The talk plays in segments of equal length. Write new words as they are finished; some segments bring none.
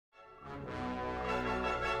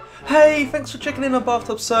Hey, thanks for checking in on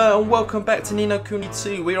Bathtub Sir, and welcome back to Ni No Kuni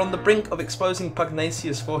 2. We're on the brink of exposing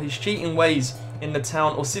Pugnacious for his cheating ways in the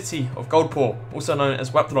town or city of Goldpaw, also known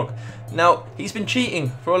as Waplog. Now, he's been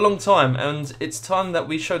cheating for a long time, and it's time that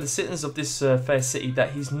we show the citizens of this fair city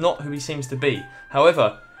that he's not who he seems to be.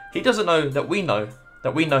 However, he doesn't know that we know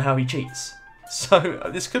how he cheats. So,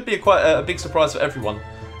 this could be quite a big surprise for everyone.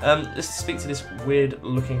 Let's speak to this weird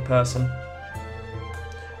looking person.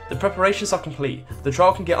 The preparations are complete. The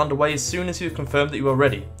trial can get underway as soon as you have confirmed that you are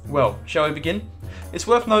ready. Well, shall we begin? It's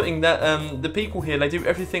worth noting that the people here, they do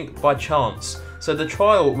everything by chance. So the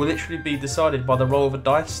trial will literally be decided by the roll of a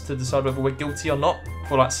dice to decide whether we're guilty or not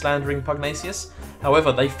for like slandering Pugnacious.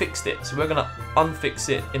 However, they fixed it, so we're going to unfix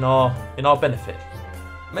it in our benefit.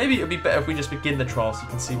 Maybe it would be better if we just begin the trial so you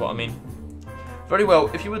can see what I mean. Very well,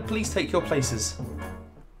 if you would please take your places.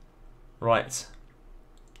 Right.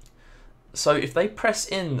 So if they press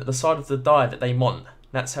in the side of the die that they want,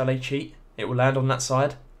 that's how they cheat. It will land on that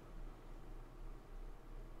side.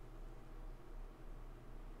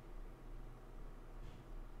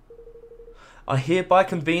 I hereby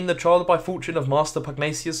convene the trial by fortune of Master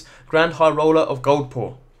Pugnacious, Grand High Roller of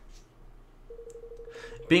Goldpaw.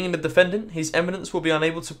 Being the defendant, His Eminence will be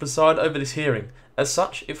unable to preside over this hearing. As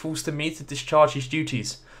such, it falls to me to discharge his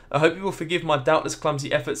duties. I hope you will forgive my doubtless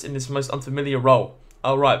clumsy efforts in this most unfamiliar role.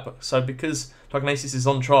 Oh right, so because Pugnacious is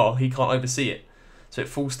on trial, he can't oversee it. So it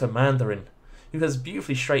falls to Mandarin, who has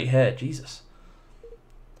beautifully straight hair, Jesus.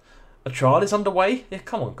 A trial is underway? Yeah,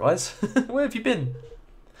 come on guys, where have you been?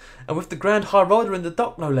 And with the Grand High Roller in the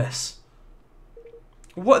dock, no less.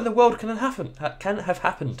 What in the world can have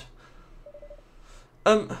happened?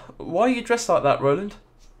 Why are you dressed like that, Roland?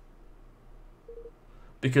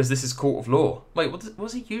 Because this is court of law. Wait, what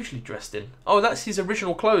was he usually dressed in? Oh, that's his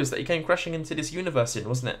original clothes that he came crashing into this universe in,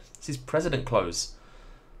 wasn't it? It's his president clothes.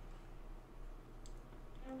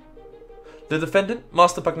 The defendant,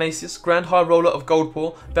 Master Pugnacious, Grand High Roller of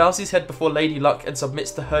Goldpaw, bows his head before Lady Luck and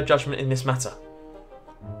submits to her judgment in this matter.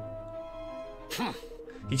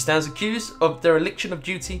 He stands accused of dereliction of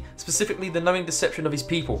duty, specifically the knowing deception of his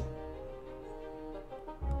people.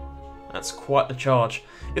 That's quite the charge.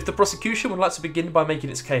 If the prosecution would like to begin by making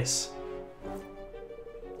its case.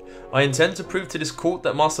 I intend to prove to this court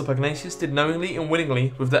that Master Pugnacious did knowingly and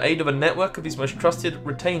willingly, with the aid of a network of his most trusted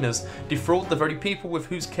retainers, defraud the very people with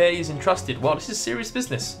whose care he is entrusted. Well, this is serious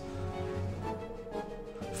business.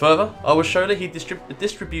 Further, I will show that he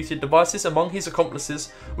distributed devices among his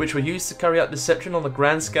accomplices which were used to carry out deception on the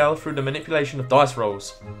grand scale through the manipulation of dice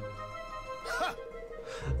rolls.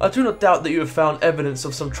 I do not doubt that you have found evidence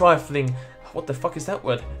of some trifling, what the fuck is that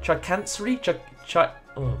word? Chicancery?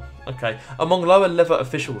 Okay, among lower level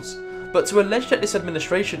officials. But to allege that this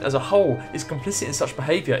administration as a whole is complicit in such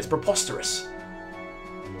behaviour is preposterous.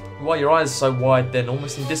 Why are your eyes so wide then,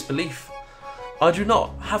 almost in disbelief? I do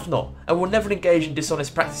not, have not, and will never engage in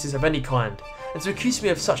dishonest practices of any kind. And to accuse me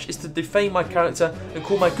of such is to defame my character and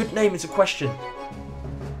call my good name into question.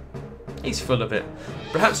 He's full of it.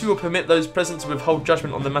 Perhaps you will permit those present to withhold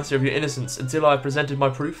judgment on the matter of your innocence until I have presented my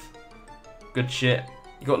proof? Good shit.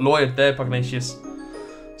 You got lawyered there, Pugnacious.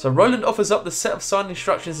 So Roland offers up the set of signed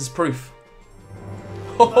instructions as proof.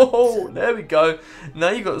 Oh, there we go. Now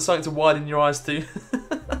you've got something to widen your eyes to.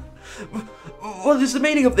 What is the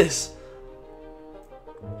meaning of this?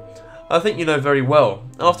 I think you know very well.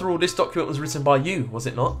 After all, this document was written by you, was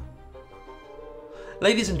it not?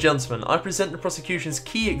 Ladies and gentlemen, I present the prosecution's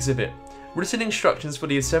key exhibit. Written instructions for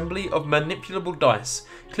the assembly of manipulable dice,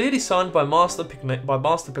 clearly signed by Master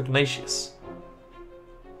Pugnacious.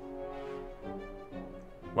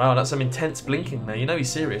 Wow, that's some intense blinking there. You know he's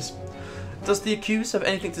serious. Does the accused have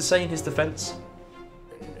anything to say in his defence?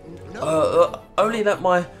 Only that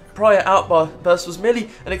my prior outburst was merely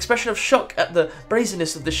an expression of shock at the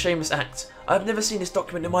brazenness of this shameless act. I have never seen this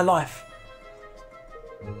document in my life.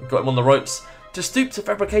 Got him on the ropes. To stoop to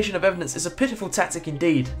fabrication of evidence is a pitiful tactic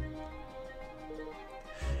indeed.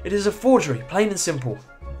 It is a forgery, plain and simple.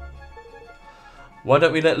 Why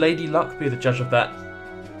don't we let Lady Luck be the judge of that?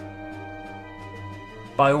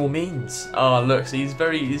 By all means. Ah, look, so he's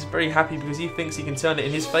very happy because he thinks he can turn it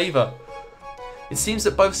in his favour. It seems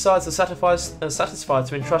that both sides are satisfied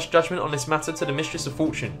to entrust judgment on this matter to the Mistress of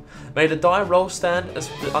Fortune. May the die roll stand as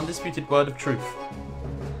the undisputed word of truth.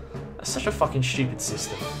 That's such a fucking stupid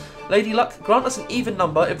system. Lady Luck, grant us an even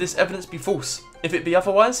number if this evidence be false. If it be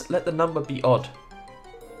otherwise, let the number be odd.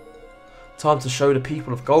 Time to show the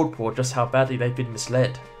people of Goldpaw just how badly they've been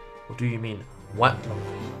misled. Or do you mean Waplog?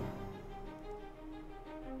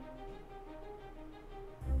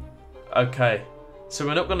 Okay, so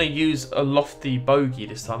we're not going to use a lofty bogey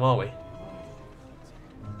this time, are we?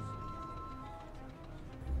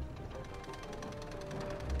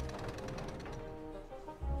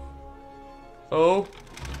 Oh.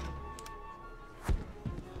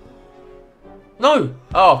 No!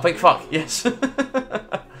 Oh, thank fuck. Yes.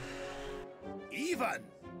 Even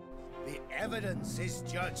the evidence is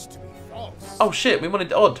judged to be false. Oh shit, we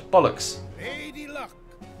wanted odd. Bollocks. Lady Luck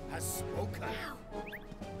has spoken.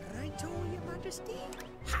 Right, oh, your majesty.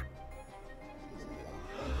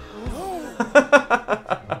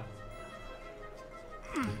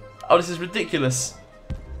 Oh, this is ridiculous.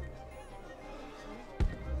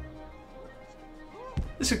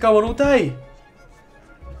 This could go on all day.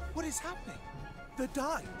 What is happening? The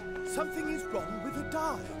die. Something is wrong with the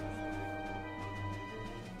die.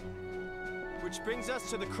 Which brings us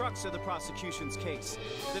to the crux of the prosecution's case.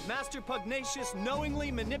 That Master Pugnacious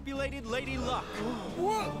knowingly manipulated Lady Luck.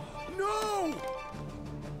 What? No!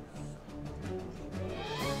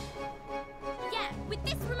 Yeah, with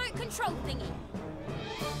this remote control thingy.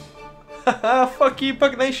 Haha, fuck you,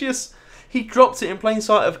 Pugnacious. He dropped it in plain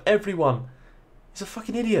sight of everyone. He's a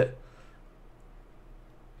fucking idiot.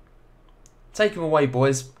 Take him away,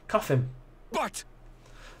 boys. Cuff him. But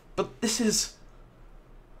this is...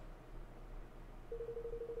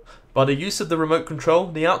 By the use of the remote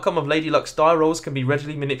control, the outcome of Lady Luck's die rolls can be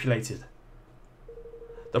readily manipulated.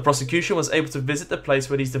 The prosecution was able to visit the place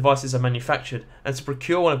where these devices are manufactured and to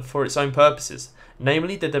procure one for its own purposes,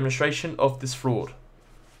 namely the demonstration of this fraud.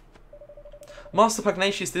 Master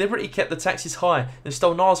Pugnacious deliberately kept the taxes high and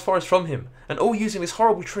stole Niall's forest from him, and all using this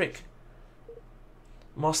horrible trick.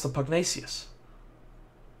 Master Pugnacious.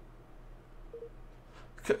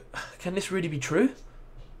 Can this really be true?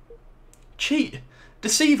 Cheat!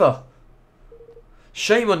 Deceiver!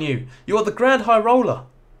 Shame on you! You are the Grand High Roller!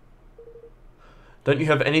 Don't you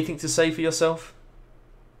have anything to say for yourself?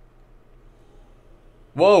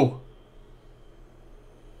 Whoa!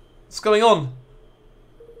 What's going on?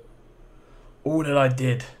 All that I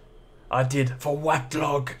did for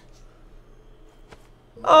Watlog.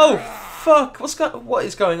 Oh fuck! What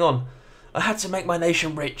is going on? I had to make my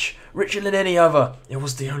nation rich, richer than any other. It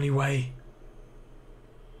was the only way.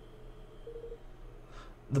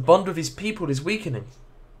 The bond with his people is weakening.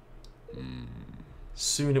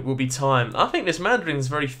 Soon it will be time. I think this Mandarin is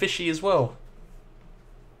very fishy as well.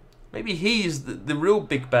 Maybe he's the real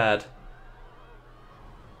big bad.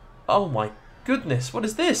 Oh my goodness! What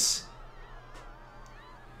is this?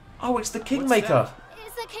 Oh, it's the Kingmaker.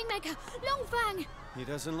 It's the Kingmaker, Longfang. He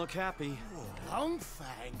doesn't look happy.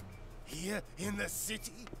 Longfang? Here in the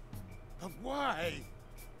city? Why?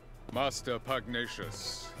 Master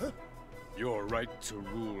Pugnacious, your right to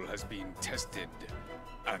rule has been tested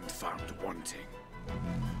and found wanting.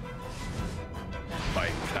 My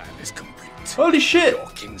plan is complete. Holy shit! Your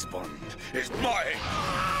king's bond is mine.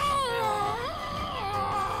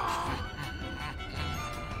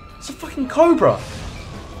 It's a fucking cobra.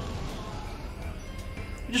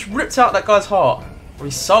 He just ripped out that guy's heart. Or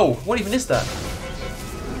his soul. What even is that?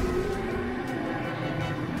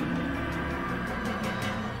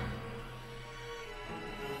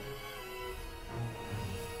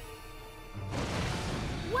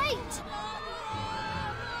 Wait!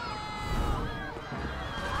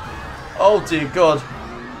 Oh dear God.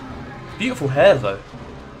 Beautiful hair though.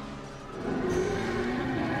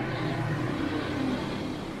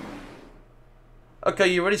 Okay,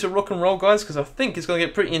 you ready to rock and roll, guys? Because I think it's going to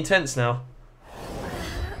get pretty intense now.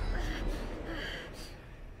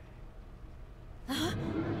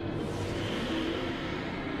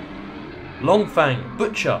 Longfang,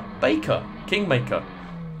 Butcher, Baker, Kingmaker.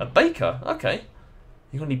 A baker? Okay.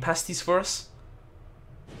 You got any pasties for us?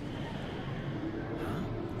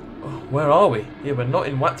 Oh, where are we? Yeah, we're not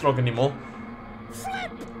in Watlog anymore.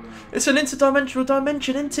 Flip! It's an interdimensional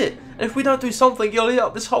dimension, isn't it? And if we don't do something, you'll eat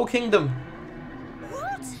up this whole kingdom.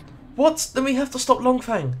 What? Then we have to stop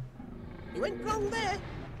Longfang. You went wrong there.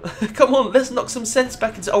 Come on, let's knock some sense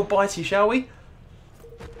back into old Bitey, shall we?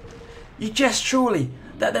 You jest, surely.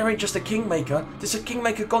 That there ain't just a Kingmaker. There's a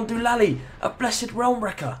Kingmaker Gondulali, a blessed realm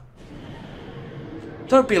wrecker.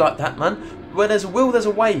 Don't be like that, man. Where there's a will, there's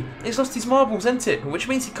a way. He's lost his marbles, ain't it? Which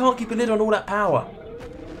means he can't keep a lid on all that power.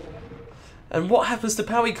 And what happens to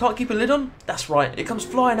power he can't keep a lid on? That's right, it comes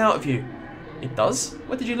flying out of you. It does?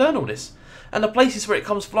 Where did you learn all this? And the places where it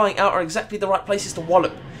comes flying out are exactly the right places to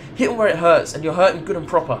wallop. Hit them where it hurts, and you're hurting good and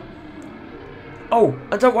proper. Oh,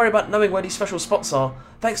 and don't worry about knowing where these special spots are.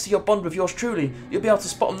 Thanks to your bond with yours truly, you'll be able to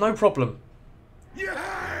spot them no problem.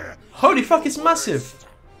 Yeah! Holy fuck, it's massive!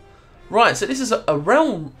 Right, so this is a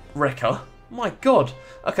realm wrecker. My god.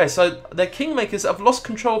 Okay, so their Kingmakers have lost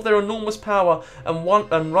control of their enormous power and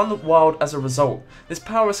run wild as a result. This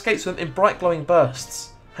power escapes them in bright glowing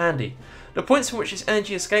bursts. Handy. The points from which this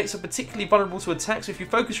energy escapes are particularly vulnerable to attacks, so if you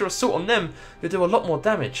focus your assault on them, you'll do a lot more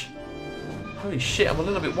damage. Holy shit, I'm a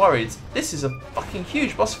little bit worried. This is a fucking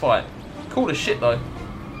huge boss fight. Cool as shit though.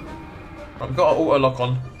 Right, we've got our auto lock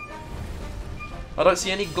on. I don't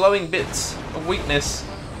see any glowing bits of weakness.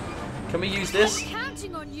 Can we use this?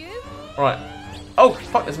 Counting on you. Right. Oh,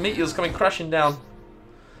 fuck, there's meteors coming crashing down.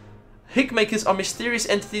 Higmakers are mysterious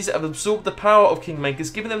entities that have absorbed the power of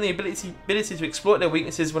Kingmakers, giving them the ability to exploit their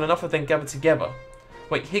weaknesses when enough of them gather together.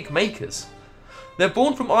 Wait, Higmakers? They're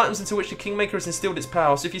born from items into which the Kingmaker has instilled its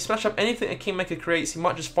power, so if you smash up anything a Kingmaker creates, you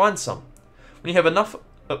might just find some. When you have enough...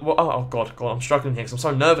 oh god, I'm struggling here because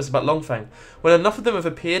I'm so nervous about Longfang. When enough of them have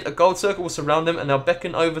appeared, a gold circle will surround them and they'll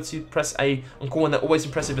beckon over to press A and call in their always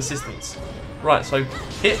impressive assistance. Right, so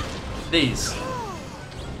hit these.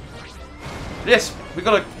 Yes, we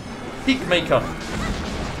got a Higmaker.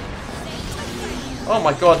 Oh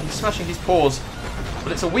my god, he's smashing his paws.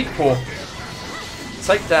 But it's a weak paw.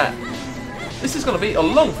 Take that. This is going to be a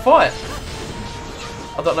long fight.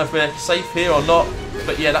 I don't know if we're safe here or not,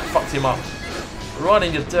 but yeah, that fucked him up. Right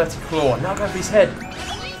in your dirty claw. Now go for his head.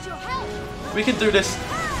 We can do this.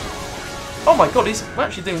 Oh my god, we're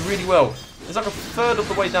actually doing really well. It's like a third of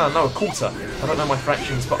the way down. No, a quarter. I don't know my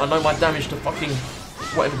fractions, but I know my damage to fucking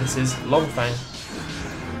whatever this is. Longfang.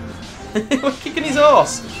 We're kicking his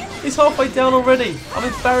ass. He's halfway down already. I'm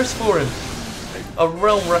embarrassed for him. A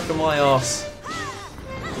realm wreck of my ass.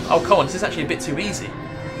 Oh, come on. This is actually a bit too easy.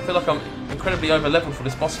 I feel like I'm incredibly over leveled for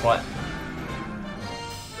this boss fight.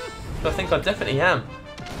 But I think I definitely am.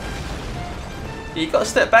 Yeah, you got to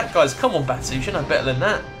step back, guys. Come on, Batu. You should know better than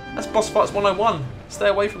that. That's boss fights 101. Stay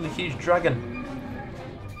away from the huge dragon.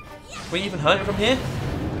 Can we even hurt him from here?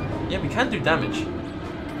 Yeah, we can do damage.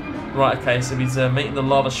 Right, okay, so he's making the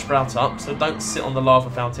lava sprout up, so don't sit on the lava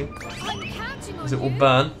fountain, because it will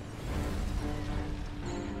burn.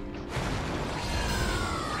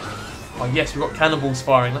 Oh yes, we've got cannonballs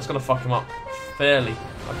firing, that's going to fuck him up fairly,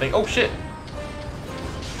 I think. Oh shit!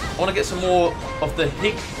 I want to get some more of the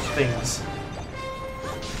Hig things.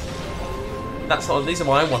 That's not, these are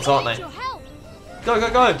my own ones, aren't they? Go, go,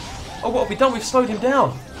 go! Oh, what have we done? We've slowed him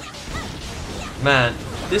down! Man.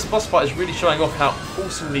 This boss fight is really showing off how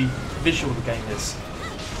awesomely visual the game is.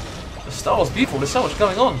 The style's beautiful, there's so much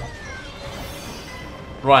going on.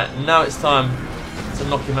 Right, now it's time to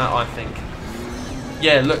knock him out, I think.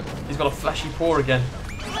 Yeah, look, he's got a flashy paw again.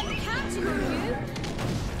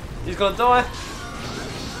 He's gonna die.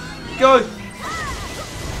 Go!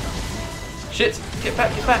 Shit, get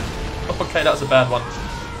back, get back. Okay, that was a bad one.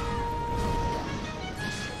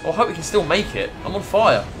 Oh, I hope we can still make it. I'm on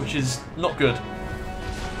fire, which is not good.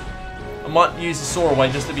 I might use the saw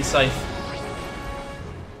away just to be safe.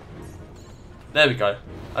 There we go.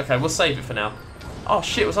 Okay, we'll save it for now. Oh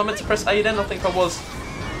shit, was I meant to press A then? I think I was.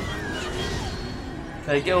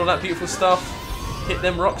 Okay, get all that beautiful stuff. Hit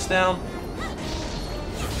them rocks down.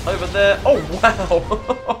 Over there. Oh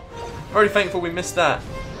wow! Very thankful we missed that.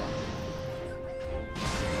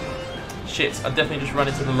 Shit, I definitely just ran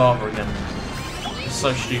into the lava again. It's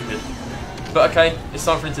so stupid. But okay, it's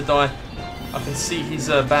time for him to die. I can see his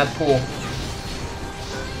bad paw.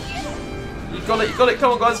 You got it,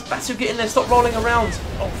 come on guys. Batu, get in there, stop rolling around.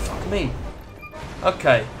 Oh, fuck me.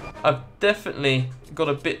 Okay, I've definitely got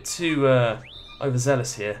a bit too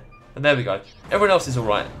overzealous here. And there we go. Everyone else is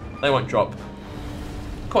alright. They won't drop.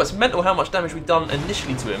 God, it's mental how much damage we've done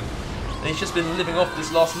initially to him. And he's just been living off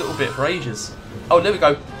this last little bit for ages. Oh, there we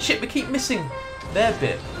go. Shit, we keep missing their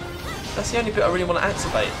bit. That's the only bit I really want to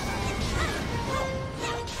activate.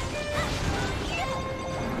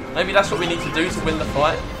 Maybe that's what we need to do to win the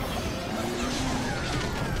fight.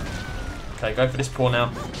 Okay, go for this paw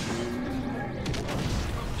now.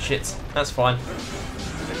 Shit, that's fine.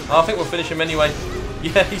 Oh, I think we'll finish him anyway.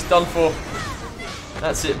 Yeah, he's done for.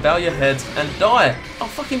 That's it, bow your head and die. Oh,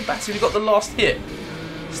 fucking Batu, we got the last hit.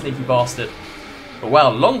 Sneaky bastard. But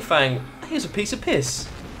wow, Longfang, here's a piece of piss.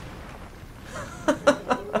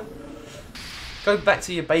 Go back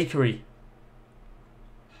to your bakery.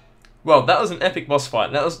 Well, that was an epic boss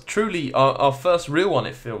fight. That was truly our first real one,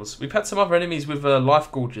 it feels. We've had some other enemies with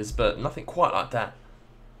life gorges, but nothing quite like that.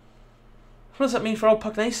 What does that mean for old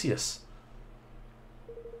Pugnacious?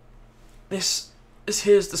 This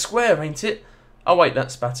here's the square, ain't it? Oh wait,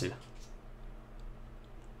 that's Batu.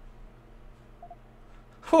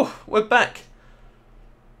 Whew, we're back.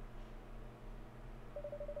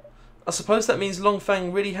 I suppose that means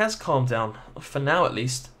Longfang really has calmed down. For now, at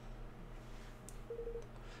least.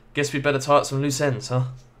 Guess we'd better tie up some loose ends, huh?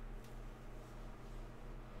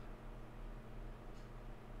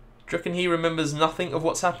 Do you reckon he remembers nothing of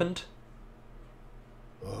what's happened?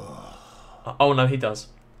 Oh no, he does.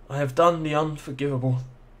 I have done the unforgivable.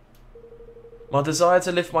 My desire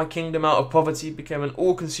to lift my kingdom out of poverty became an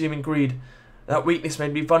all-consuming greed, That weakness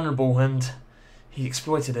made me vulnerable and he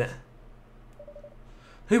exploited it.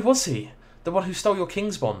 Who was he? The one who stole your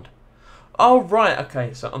king's bond? Oh, right,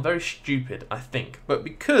 okay, so I'm very stupid, I think. But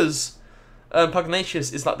because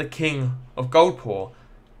Pugnacious is like the king of Goldpaw,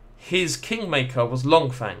 his kingmaker was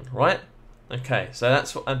Longfang, right? Okay, so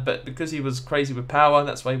that's what, but because he was crazy with power,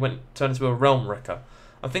 that's why he turned into a realm wrecker.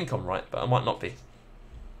 I think I'm right, but I might not be.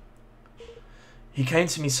 He came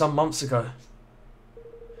to me some months ago.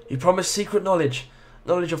 He promised secret knowledge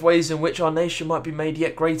of ways in which our nation might be made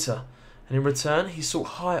yet greater, and in return he sought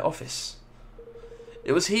high office.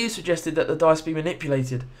 It was he who suggested that the dice be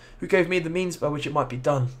manipulated, who gave me the means by which it might be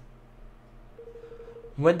done.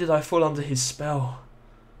 When did I fall under his spell?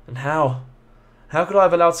 And how? How could I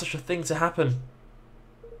have allowed such a thing to happen?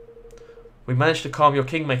 We managed to calm your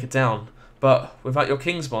kingmaker down, but without your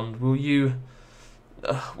king's bond, will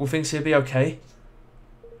things here be okay?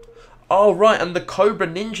 Oh right, and the Cobra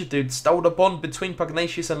Ninja dude stole the bond between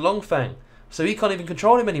Pugnacious and Longfang, so he can't even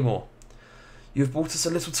control him anymore. You have bought us a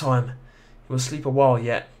little time. He will sleep a while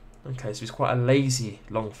yet. Okay, so he's quite a lazy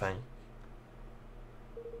Longfang.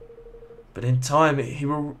 But in time, he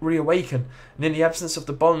will reawaken, and in the absence of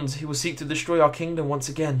the bonds, he will seek to destroy our kingdom once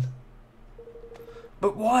again.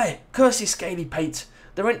 But why? Curse you, scaly pate.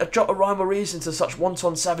 There ain't a jot of rhyme or reason to such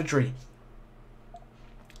wanton savagery.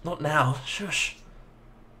 Not now. Shush.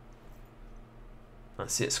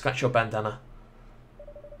 That's it. Scratch your bandana.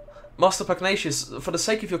 Master Pugnacious, for the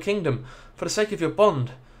sake of your kingdom, for the sake of your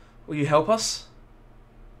bond, will you help us?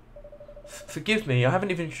 Forgive me, I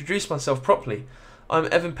haven't even introduced myself properly. I am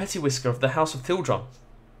Evan Pettywhisker of the House of Tildrum.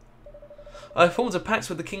 I have formed a pact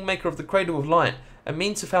with the Kingmaker of the Cradle of Light and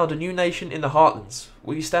mean to found a new nation in the Heartlands.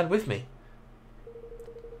 Will you stand with me?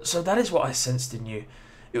 So that is what I sensed in you.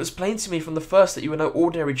 It was plain to me from the first that you were no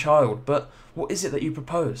ordinary child, but what is it that you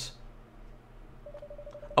propose?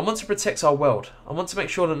 I want to protect our world. I want to make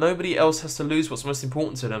sure that nobody else has to lose what's most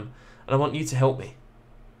important to them, and I want you to help me.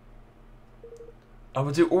 I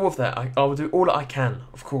will do all of that. I will do all that I can,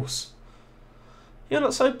 of course. You're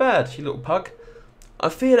not so bad, you little pug. I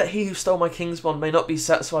fear that he who stole my king's bond may not be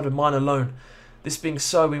satisfied with mine alone. This being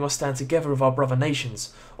so, we must stand together with our brother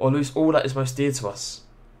nations, or lose all that is most dear to us.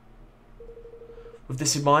 With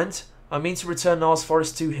this in mind, I mean to return Niall's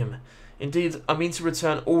forest to him. Indeed, I mean to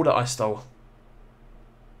return all that I stole.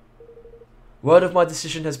 Word of my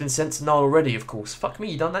decision has been sent to Niall already, of course. Fuck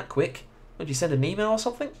me, you done that quick? Did you send an email or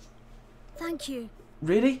something? Thank you.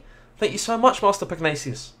 Really? Thank you so much, Master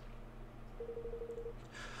Pugnacious.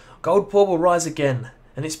 Goldpaw will rise again,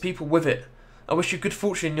 and its people with it. I wish you good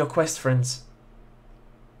fortune in your quest, friends.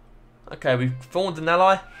 Okay, we've formed an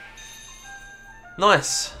ally.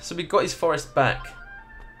 Nice. So we got his forest back.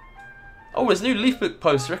 Oh, there's a new leaf book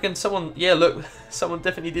post. I reckon someone, yeah, look, someone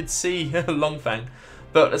definitely did see Longfang.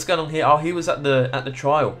 But what's going on here? Oh, he was at the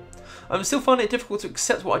trial. I'm still finding it difficult to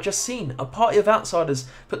accept what I just seen. A party of outsiders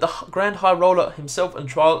put the Grand High Roller himself on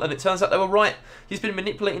trial, and it turns out they were right. He's been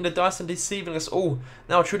manipulating the dice and deceiving us all.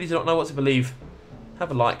 Now I truly do not know what to believe.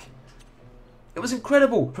 Have a like. It was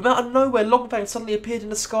incredible. From out of nowhere, Longfang suddenly appeared in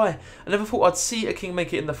the sky. I never thought I'd see a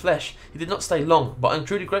kingmaker in the flesh. He did not stay long, but I'm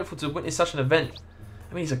truly grateful to witness such an event.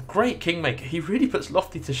 I mean, he's a great kingmaker. He really puts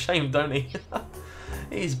Lofty to shame, don't he?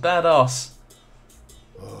 He's badass.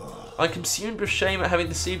 I'm consumed with shame at having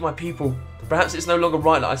deceived my people. Perhaps it's no longer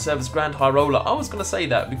right that I serve as Grand High Roller. I was going to say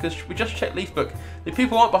that because we just checked Leafbook. The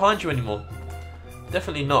people aren't behind you anymore.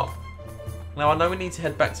 Definitely not. Now I know we need to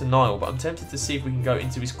head back to Niall, but I'm tempted to see if we can go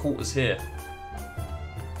into his quarters here.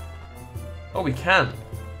 Oh, we can.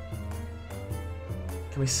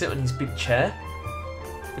 Can we sit on his big chair?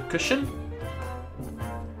 The cushion?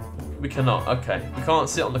 We cannot. Okay, we can't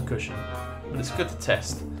sit on the cushion, but it's good to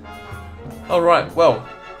test. Alright, well,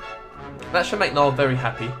 that should make Niall very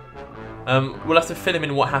happy. We'll have to fill him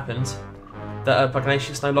in what happened. That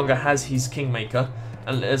Pugnacious no longer has his Kingmaker,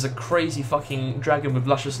 and there's a crazy fucking dragon with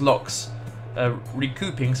luscious locks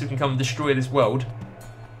recouping so we can come and destroy this world.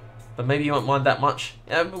 But maybe you won't mind that much.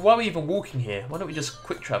 Why are we even walking here? Why don't we just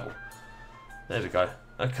quick travel? There we go.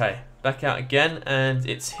 Okay, back out again, and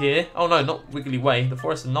it's here. Oh no, not Wiggly Way, the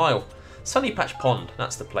Forest of Niall. Sunny Patch Pond,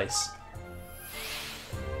 that's the place.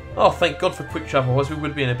 Oh, thank God for quick travel, otherwise we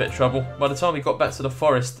would be in a bit of trouble. By the time we got back to the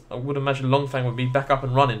forest, I would imagine Longfang would be back up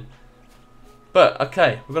and running. But,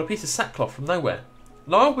 okay, we've got a piece of sackcloth from nowhere.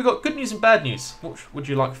 Niall, we've got good news and bad news. Which would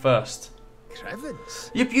you like first?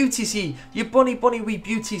 Crevens. You beauties, you bonny wee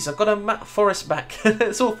beauties. I've got a map forest back.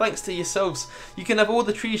 It's all thanks to yourselves. You can have all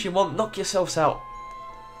the trees you want, knock yourselves out.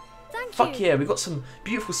 Thank Fuck you. yeah, we've got some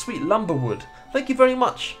beautiful sweet lumber wood. Thank you very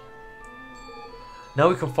much. Now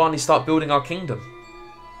we can finally start building our kingdom.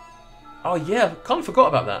 Oh yeah, kind of forgot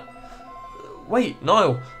about that. Wait,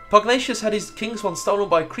 Niall. Pugnacious had his Kingswand stolen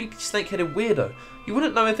by a creepy snake-headed weirdo. You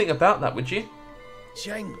wouldn't know anything about that, would you?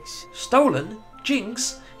 Jinx. Stolen?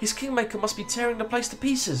 Jinx? His Kingmaker must be tearing the place to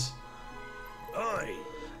pieces. Aye.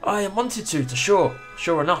 I wanted to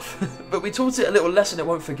sure enough. But we taught it a little lesson it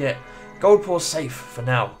won't forget. Goldpaw's safe, for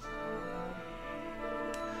now.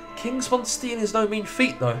 Kingswand stealing is no mean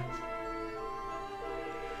feat, though.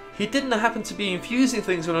 He didn't happen to be infusing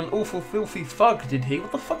things with an awful filthy thug, did he?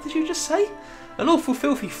 What the fuck did you just say? An awful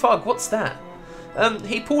filthy thug, what's that?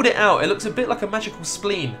 He pulled it out, it looks a bit like a magical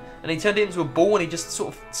spleen, and he turned it into a ball and he just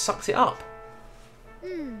sort of sucked it up.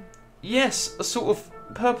 Yes, a sort of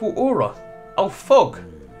purple aura. Oh, fog.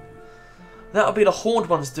 That'll be the Horned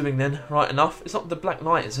One's doing then, right enough. It's not the Black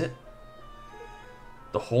Knight, is it?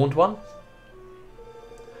 The Horned One?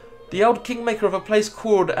 The old Kingmaker of a place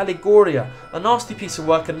called Allegoria. A nasty piece of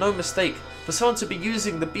work and no mistake. For someone to be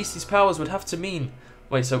using the beastie's powers would have to mean...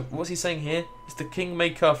 Wait, so what's he saying here? It's the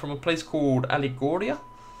Kingmaker from a place called Allegoria?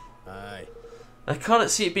 Aye. I can't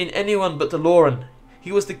see it being anyone but DeLorean.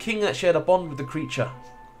 He was the king that shared a bond with the creature.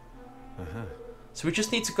 So we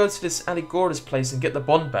just need to go to this Allegoria's place and get the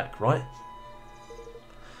bond back, right?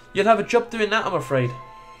 You'll have a job doing that, I'm afraid.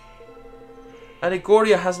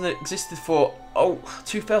 Allegoria hasn't existed for,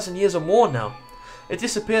 2,000 years or more now. It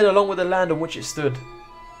disappeared along with the land on which it stood.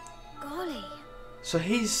 Golly. So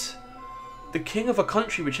he's the king of a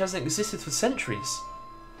country which hasn't existed for centuries.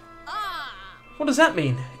 What does that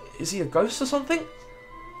mean? Is he a ghost or something?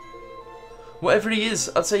 Whatever he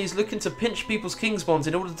is, I'd say he's looking to pinch people's Kingswands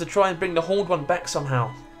in order to try and bring the Horned One back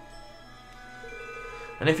somehow.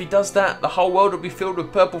 And if he does that, the whole world will be filled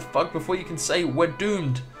with purple fog before you can say we're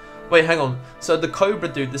doomed. Wait, hang on. So the Cobra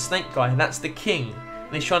dude, the snake guy, that's the king.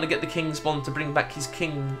 And he's trying to get the Kingswand to bring back his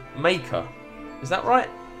Kingmaker. Is that right?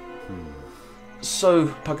 So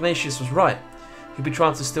Pugnacious was right. He'll be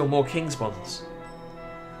trying to steal more Kingswands.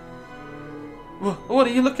 What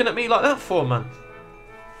are you looking at me like that for, man?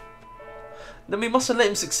 Then we mustn't let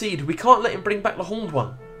him succeed. We can't let him bring back the Horned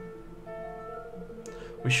One.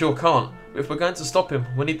 We sure can't. But if we're going to stop him,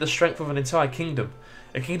 we need the strength of an entire kingdom.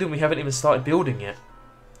 A kingdom we haven't even started building yet.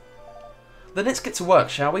 Then let's get to work,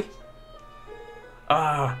 shall we?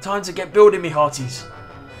 Time to get building, me hearties.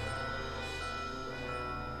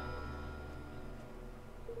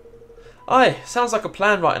 Aye, sounds like a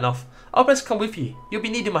plan right enough. I'll best come with you. You'll be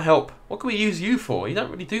needing my help. What can we use you for? You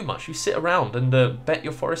don't really do much. You sit around and bet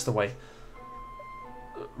your forest away.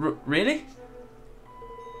 Really?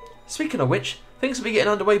 Speaking of which, things will be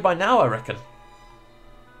getting underway by now, I reckon.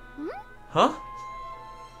 Huh?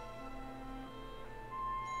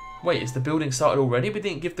 Wait, is the building started already? We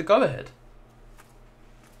didn't give the go-ahead.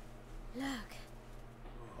 Look.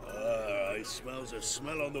 I smells a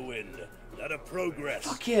smell on the wind. That of progress.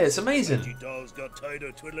 Fuck yeah, it's amazing. Magic dolls got tired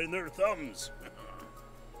of twiddling their thumbs.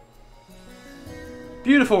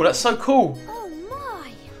 Beautiful, that's so cool. Oh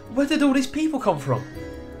my. Where did all these people come from?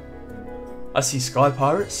 I see sky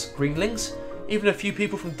pirates, greenlings, even a few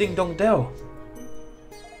people from Ding Dong Dell.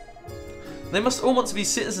 They must all want to be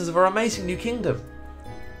citizens of our amazing new kingdom.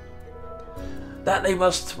 That they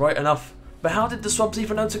must, right enough. But how did the swabs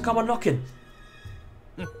even know to come a knocking?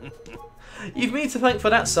 You've me to thank for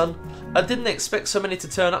that, son. I didn't expect so many to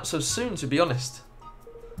turn up so soon, to be honest.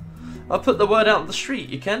 I'll put the word out on the street,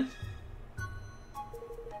 you can?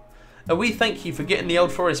 And we thank you for getting the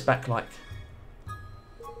old forest back, like.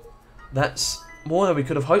 That's more than we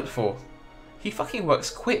could have hoped for. He fucking works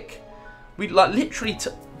quick. We literally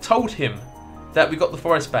told him that we got the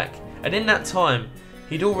forest back, and in that time,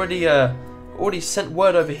 he'd already sent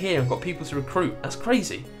word over here and got people to recruit. That's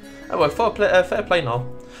crazy. Oh well, fair play now.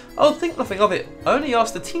 I'll think nothing of it. I only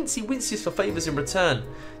asked the teensy wincies for favours in return.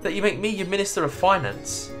 That you make me your Minister of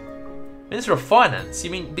Finance. Minister of Finance?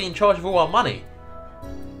 You mean be in charge of all our money?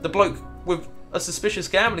 The bloke with a suspicious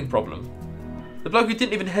gambling problem? The bloke who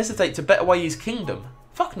didn't even hesitate to bet away his kingdom?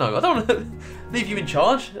 Fuck no, I don't want to leave you in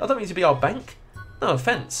charge. I don't mean to be our bank. No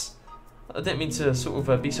offence. I didn't mean to sort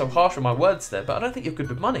of be so harsh with my words there, but I don't think you're good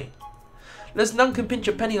with money. There's none can pinch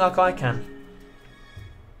a penny like I can.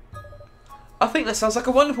 I think that sounds like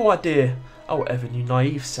a wonderful idea. Oh, Evan, you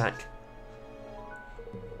naive sack.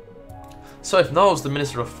 So if Niall's the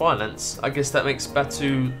Minister of Finance, I guess that makes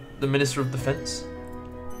Batu the Minister of Defence.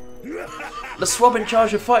 The swab in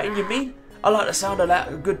charge of fighting, you mean? I like the sound of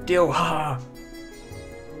that a good deal, ha.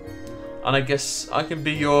 And I guess I can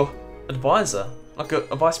be your advisor, like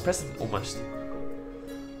a vice president almost.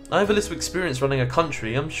 I have a little experience running a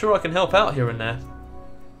country. I'm sure I can help out here and there.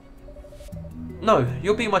 No,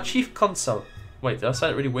 you'll be my chief consul. Wait, did I say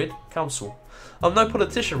it really weird? Counsel. I'm no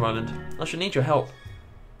politician, Roland. I should need your help.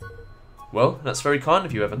 Well, that's very kind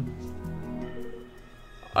of you, Evan.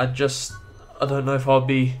 I don't know if I'll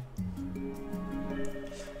be...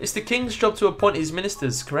 It's the king's job to appoint his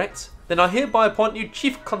ministers, correct? Then I hereby appoint you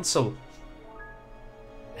chief consul.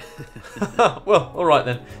 Well, alright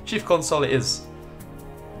then. Chief consul it is.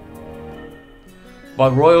 By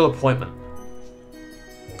royal appointment.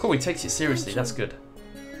 Cool, he takes it seriously, that's good.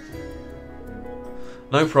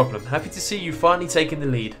 No problem. Happy to see you finally taking the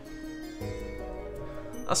lead.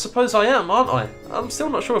 I suppose I am, aren't I? I'm still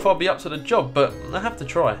not sure if I'll be up to the job, but I have to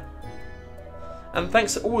try. And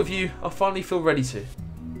thanks to all of you, I finally feel ready to.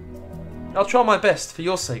 I'll try my best for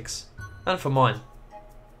your sakes, and for mine.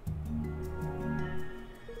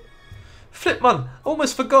 Flipman,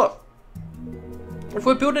 almost forgot. If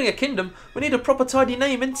we're building a kingdom, we need a proper tidy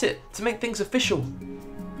name, innit? To make things official.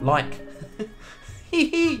 Like. Hee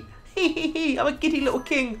hee, hee hee hee, I'm a giddy little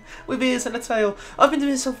king with ears and a tail. I've been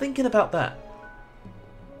doing some thinking about that.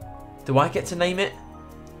 Do I get to name it?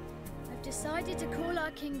 I've decided to call our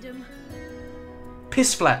kingdom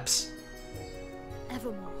Piss Flaps.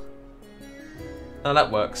 Evermore. Oh,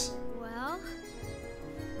 that works. Well,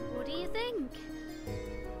 what do you think?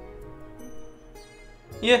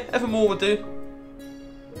 Yeah, Evermore would do.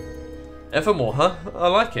 Evermore, huh? I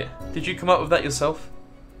like it. Did you come up with that yourself?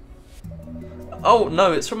 Oh,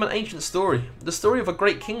 no, it's from an ancient story. The story of a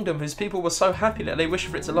great kingdom whose people were so happy that they wished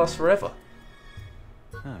for it to last forever.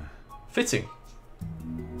 Huh. Fitting.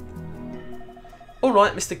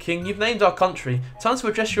 Alright, Mr. King, you've named our country. Time to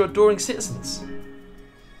address your adoring citizens.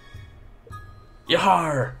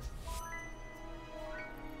 Yar!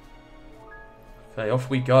 Okay, off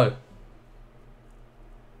we go.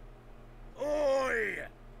 Oi!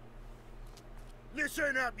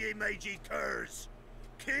 Listen up, ye mangy curs.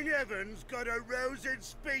 King Evan's got a rousing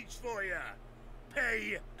speech for you.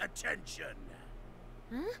 Pay attention.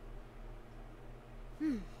 Huh?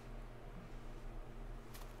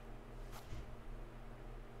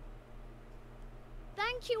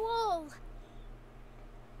 Thank you all.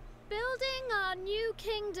 Building our new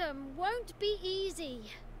kingdom won't be easy,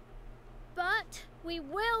 but we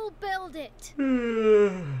will build it.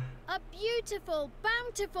 A beautiful,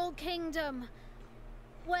 bountiful kingdom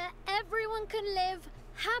where everyone can live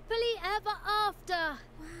happily ever after.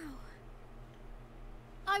 Wow.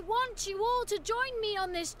 I want you all to join me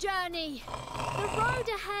on this journey. The road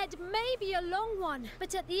ahead may be a long one,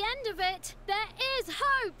 but at the end of it, there is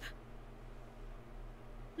hope.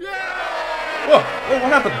 Whoa, what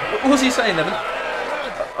happened? What was he saying, Evan?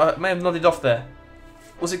 I may have nodded off there.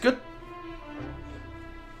 Was it good?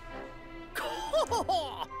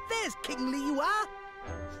 There's King Lee, you are.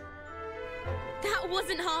 That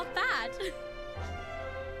wasn't half bad.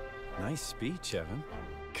 Nice speech, Evan.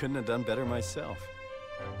 Couldn't have done better myself.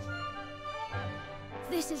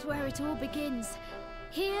 This is where it all begins.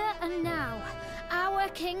 Here and now, our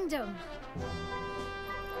kingdom.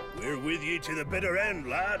 We're with you to the bitter end,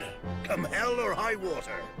 lad. Come hell or high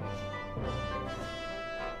water.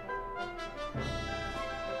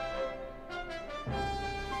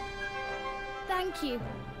 Thank you,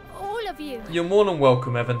 all of you. You're more than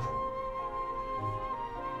welcome, Evan.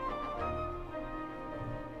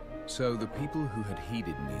 So the people who had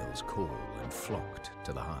heeded Neil's call and flocked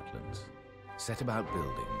to the Heartlands set about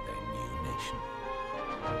building their new nation.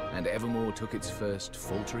 And Evermore took its first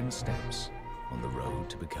faltering steps on the road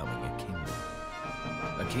to becoming a kingdom.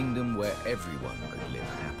 A kingdom where everyone could live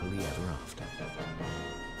happily ever after.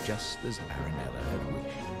 Just as Aranella had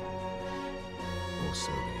wished. Or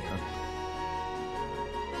so they hoped.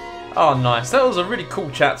 Oh, nice. That was a really cool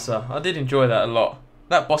chapter. I did enjoy that a lot.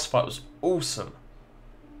 That boss fight was awesome.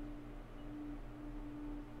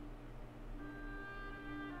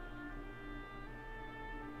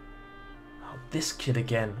 This kid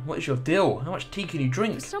again. What is your deal? How much tea can you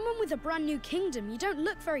drink? For someone with a brand new kingdom, you don't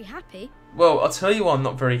look very happy. Well, I'll tell you why I'm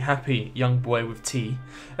not very happy, young boy with tea.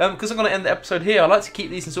 Because I'm going to end the episode here. I like to keep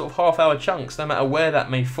these in sort of half-hour chunks, no matter where that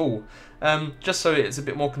may fall. Just so it's a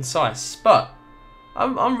bit more concise. But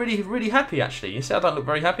I'm really, really happy, actually. You see, I don't look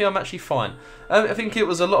very happy. I'm actually fine. I think it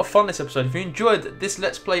was a lot of fun, this episode. If you enjoyed this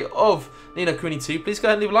Let's Play of Ni No Kuni 2, please go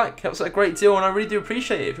ahead and leave a like. It helps out a great deal, and I really do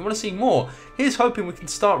appreciate it. If you want to see more, here's hoping we can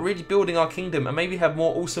start really building our kingdom and maybe have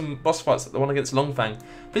more awesome boss fights like the one against Longfang.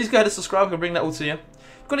 Please go ahead and subscribe. I can bring that all to you. If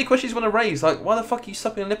you've got any questions you want to raise, like why the fuck are you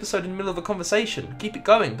stopping an episode in the middle of a conversation? Keep it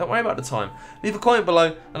going. Don't worry about the time. Leave a comment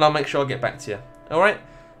below, and I'll make sure I get back to you. Alright?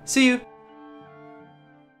 See you